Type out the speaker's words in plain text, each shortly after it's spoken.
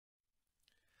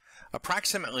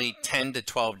Approximately 10 to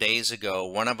 12 days ago,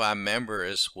 one of our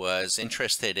members was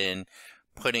interested in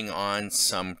putting on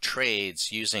some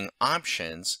trades using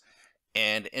options.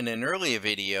 And in an earlier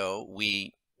video,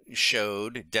 we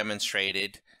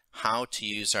demonstrated how to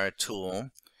use our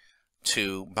tool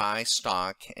to buy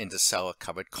stock and to sell a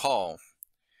covered call.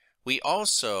 We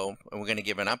also, and we're going to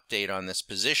give an update on this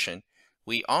position,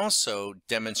 we also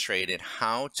demonstrated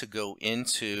how to go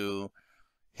into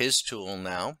his tool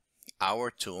now, our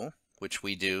tool, which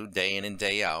we do day in and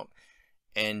day out,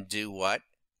 and do what?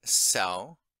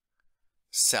 Sell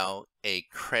a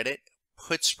credit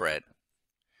put spread.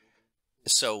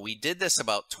 So we did this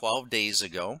about 12 days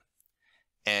ago,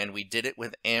 and we did it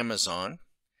with Amazon,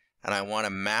 and I want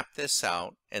to map this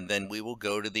out, and then we will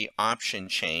go to the option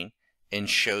chain and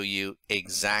show you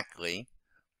exactly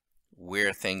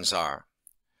where things are.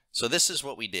 So this is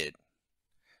what we did.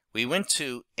 We went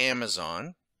to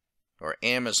Amazon, or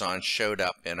Amazon showed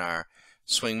up in our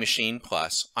Swing Machine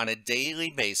Plus on a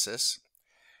daily basis.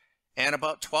 And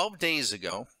about 12 days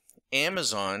ago,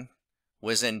 Amazon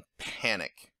was in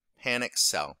panic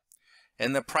sell.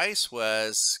 And the price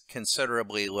was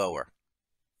considerably lower.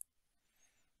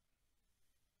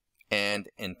 And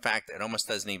in fact, it almost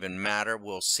doesn't even matter.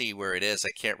 We'll see where it is.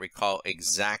 I can't recall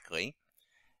exactly.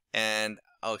 And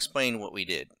I'll explain what we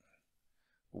did.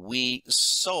 We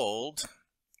sold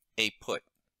a put.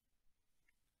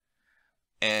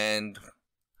 And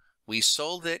we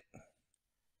sold it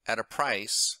at a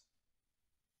price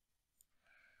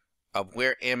of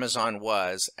where Amazon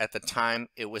was at the time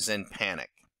it was in panic.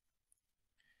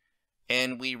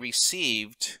 And we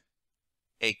received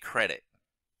a credit.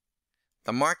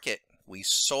 The market, we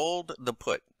sold the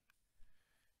put.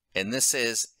 And this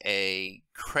is a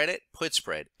credit put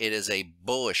spread. It is a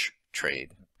bullish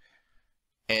trade.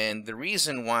 And the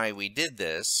reason why we did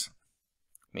this,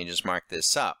 let me just mark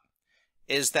this up,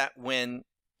 is that when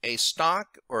a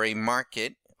stock or a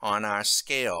market on our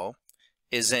scale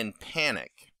is in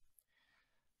panic,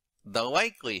 the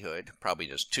likelihood, probably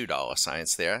just $2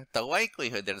 signs there, the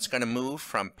likelihood that it's going to move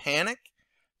from panic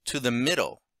to the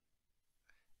middle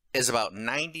is about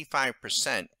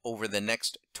 95% over the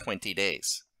next 20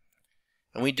 days.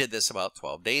 And we did this about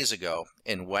 12 days ago.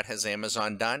 And what has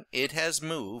Amazon done? It has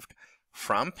moved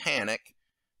from panic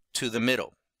to the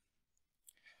middle.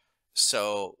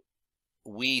 So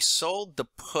we sold the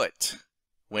put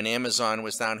when Amazon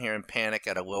was down here in panic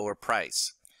at a lower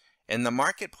price. And the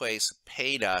marketplace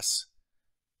paid us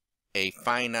a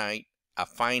finite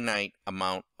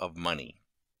amount of money.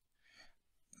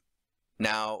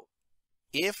 Now,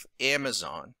 if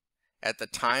Amazon, at the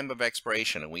time of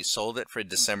expiration, and we sold it for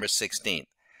December 16th,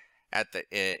 at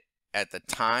the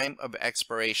time of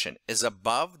expiration is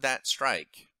above that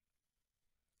strike,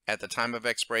 at the time of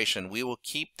expiration, we will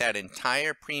keep that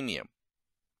entire premium.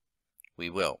 We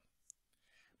will.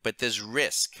 But there's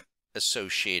risk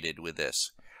associated with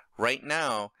this. Right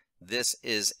now, this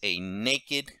is a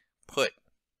naked put.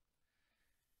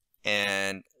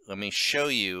 And let me show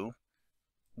you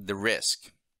the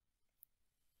risk.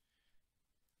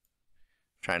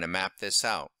 Trying to map this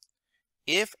out.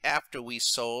 If after we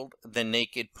sold the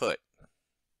naked put,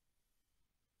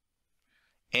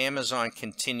 Amazon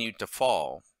continued to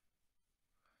fall,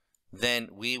 then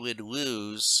we would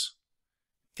lose,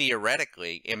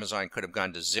 theoretically, Amazon could have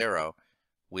gone to zero.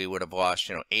 We would have lost,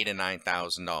 $8,000 or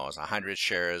 $9,000, 100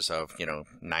 shares of,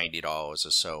 $90 or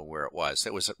so where it was.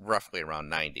 It was roughly around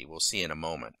 90. We'll see in a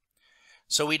moment.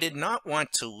 So we did not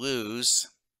want to lose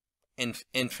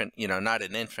not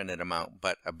an infinite amount,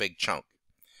 but a big chunk.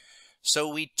 So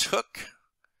we took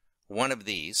one of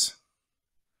these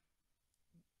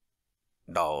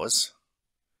dollars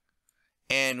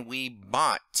and we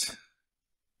bought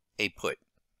a put.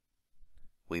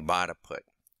 We bought a put.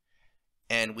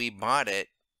 And we bought it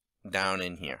down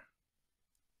in here.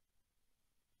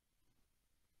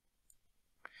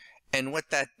 And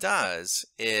what that does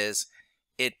is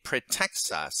it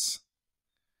protects us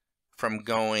from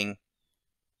going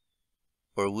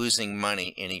or losing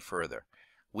money any further.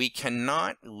 We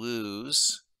cannot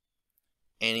lose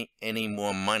any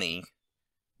more money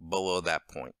below that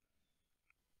point.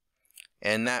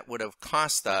 And that would have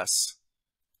cost us,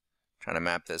 trying to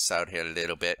map this out here a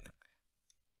little bit,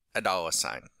 a dollar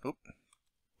sign. Oop.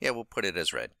 Yeah, we'll put it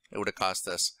as red. It would have cost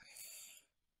us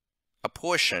a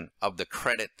portion of the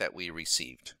credit that we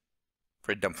received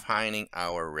for defining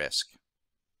our risk.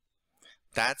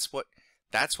 That's what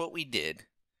we did.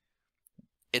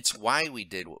 It's why we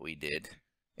did what we did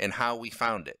and how we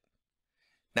found it.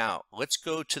 Now, let's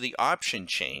go to the option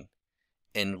chain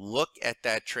and look at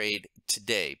that trade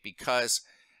today, because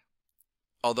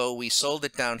although we sold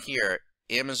it down here,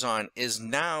 Amazon is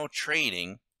now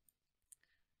trading,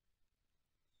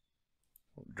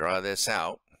 we'll draw this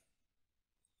out,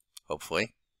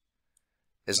 hopefully,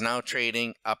 is now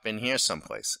trading up in here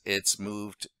someplace. It's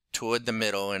moved toward the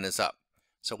middle and is up.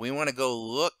 So we want to go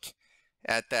look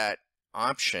at that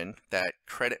option, that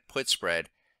credit put spread,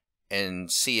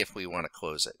 and see if we want to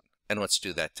close it. And let's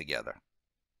do that together.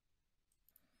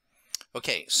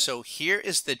 Okay, so here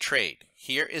is the trade.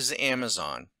 Here is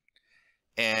Amazon.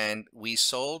 And we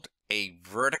sold a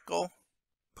vertical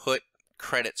put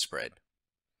credit spread.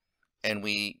 And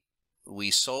we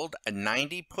sold a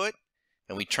 90 put,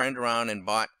 and we turned around and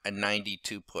bought a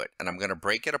 92 put. And I'm going to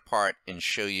break it apart and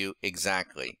show you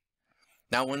exactly.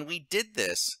 Now, when we did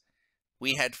this,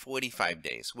 we had 45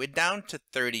 days. We're down to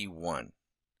 31.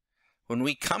 When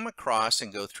we come across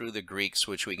and go through the Greeks,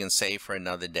 which we can save for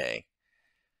another day,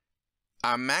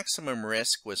 our maximum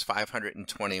risk was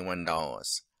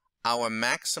 $521. Our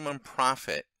maximum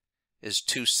profit is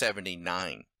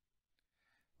 $279.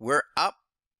 We're up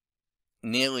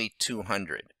nearly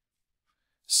 200.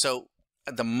 So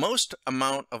the most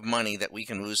amount of money that we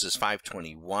can lose is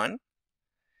 $521,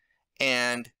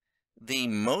 and the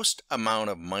most amount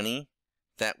of money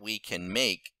that we can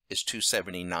make is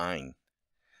 $279.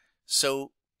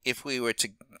 So if we were to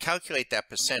calculate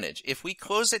that percentage, if we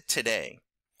close it today,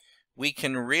 we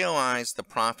can realize the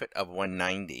profit of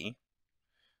 $190,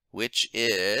 which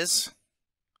is,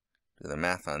 do the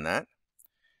math on that,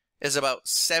 is about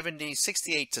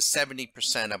 68 to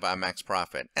 70% of our max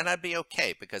profit. And I'd be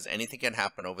okay, because anything can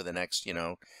happen over the next,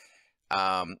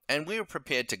 and we were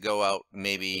prepared to go out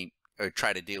maybe, or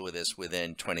try to deal with this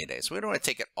within 20 days. We don't want to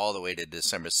take it all the way to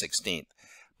December 16th.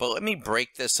 But let me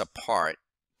break this apart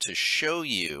to show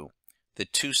you the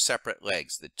two separate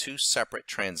legs, the two separate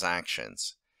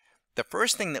transactions. The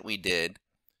first thing that we did,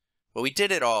 well, we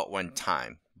did it all at one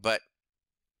time, but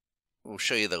we'll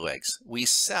show you the legs. We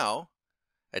sell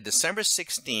a December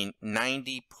 16,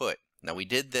 90 put. Now, we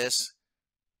did this,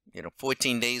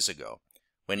 14 days ago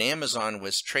when Amazon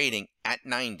was trading at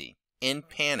 90 in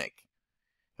panic.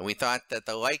 And we thought that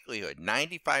the likelihood,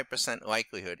 95%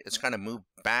 likelihood, it's going to move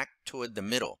back toward the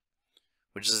middle,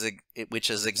 which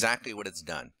is exactly what it's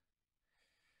done.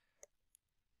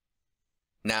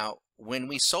 Now, when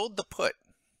we sold the put,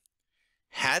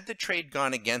 had the trade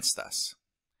gone against us,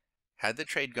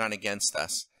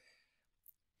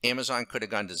 Amazon could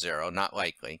have gone to zero, not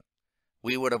likely.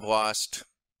 We would have lost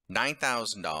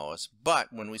 $9,000, but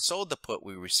when we sold the put,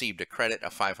 we received a credit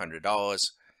of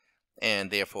 $500, and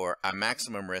therefore our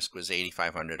maximum risk was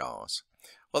 $8,500.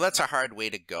 Well, that's a hard way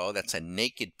to go. That's a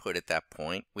naked put at that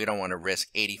point. We don't want to risk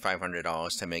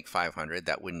 $8,500 to make $500.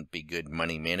 That wouldn't be good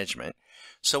money management.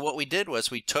 So what we did was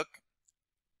we took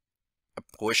a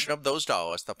portion of those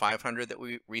dollars, the $500 that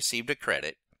we received a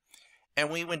credit, and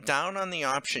we went down on the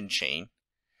option chain.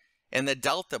 And the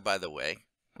delta, by the way,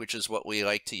 which is what we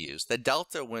like to use, the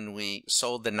delta when we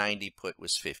sold the 90 put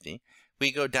was 50.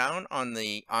 We go down on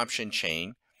the option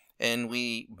chain and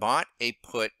we bought a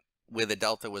put where the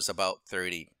delta was about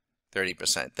 30%.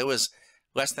 There was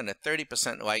less than a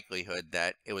 30% likelihood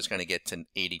that it was going to get to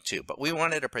 82, but we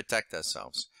wanted to protect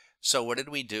ourselves. So what did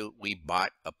we do? We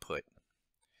bought a put.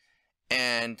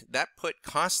 And that put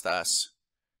cost us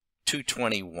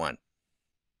 $221.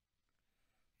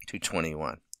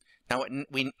 Now,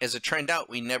 as it turned out,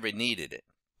 we never needed it,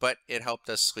 but it helped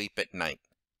us sleep at night.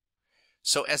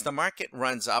 So as the market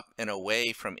runs up and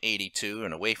away from 82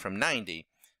 and away from 90,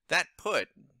 that put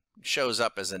shows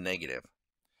up as a negative.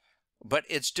 But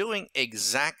it's doing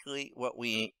exactly what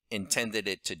we intended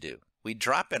it to do. We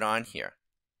drop it on here.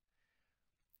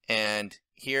 And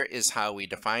here is how we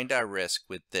defined our risk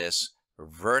with this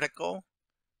vertical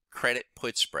credit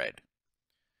put spread.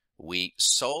 We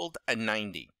sold a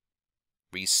 90.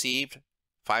 Received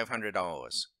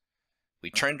 $500. We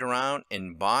turned around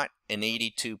and bought an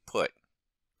 82 put.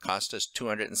 Cost us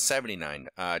 $279.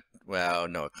 Well,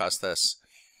 no, it cost us,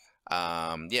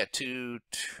 about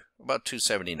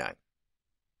 $279. I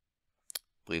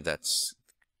believe that's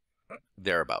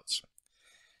thereabouts.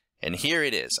 And here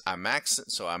it is. Our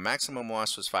maximum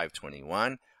loss was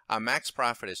 $521. Our max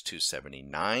profit is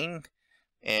 $279,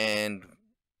 and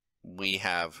we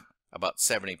have about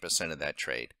 70% of that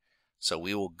trade. So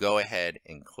we will go ahead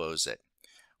and close it.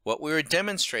 What we were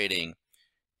demonstrating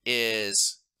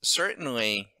is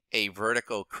certainly a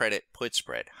vertical credit put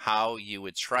spread, how you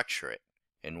would structure it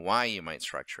and why you might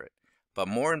structure it. But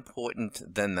more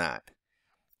important than that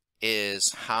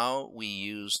is how we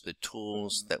use the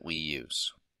tools that we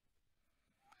use.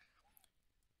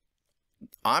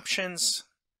 Options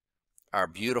are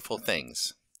beautiful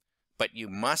things, but you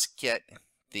must get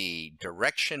the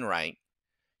direction right.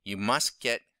 You must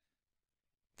get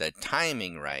the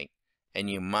timing right, and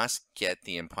you must get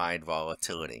the implied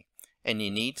volatility. And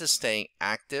you need to stay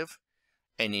active,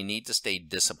 and you need to stay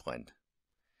disciplined.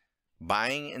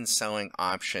 Buying and selling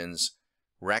options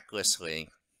recklessly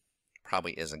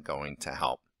probably isn't going to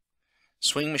help.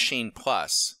 Swing Machine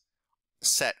Plus,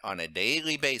 set on a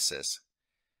daily basis,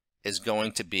 is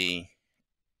going to be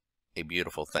a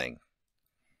beautiful thing.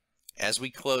 As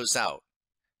we close out,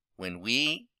 when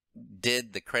we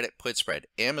did the credit put spread,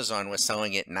 Amazon was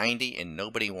selling it 90 and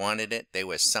nobody wanted it. They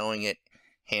were selling it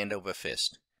hand over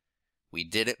fist. We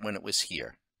did it when it was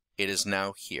here. It is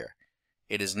now here.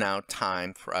 It is now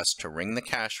time for us to ring the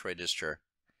cash register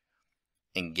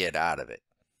and get out of it.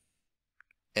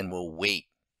 And we'll wait.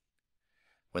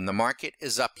 When the market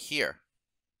is up here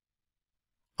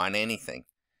on anything,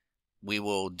 we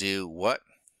will do what?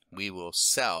 We will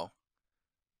sell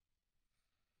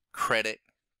credit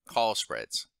call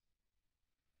spreads.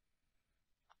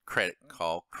 Credit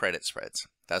call credit spreads.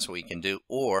 That's what we can do.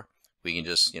 Or we can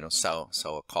just, sell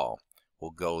a call.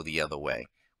 We'll go the other way.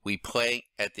 We play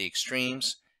at the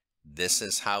extremes. This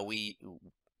is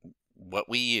what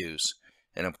we use.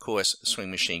 And of course,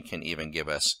 Swing Machine can even give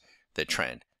us the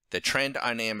trend. The trend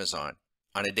on Amazon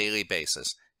on a daily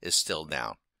basis is still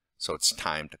down. So it's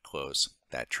time to close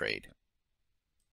that trade.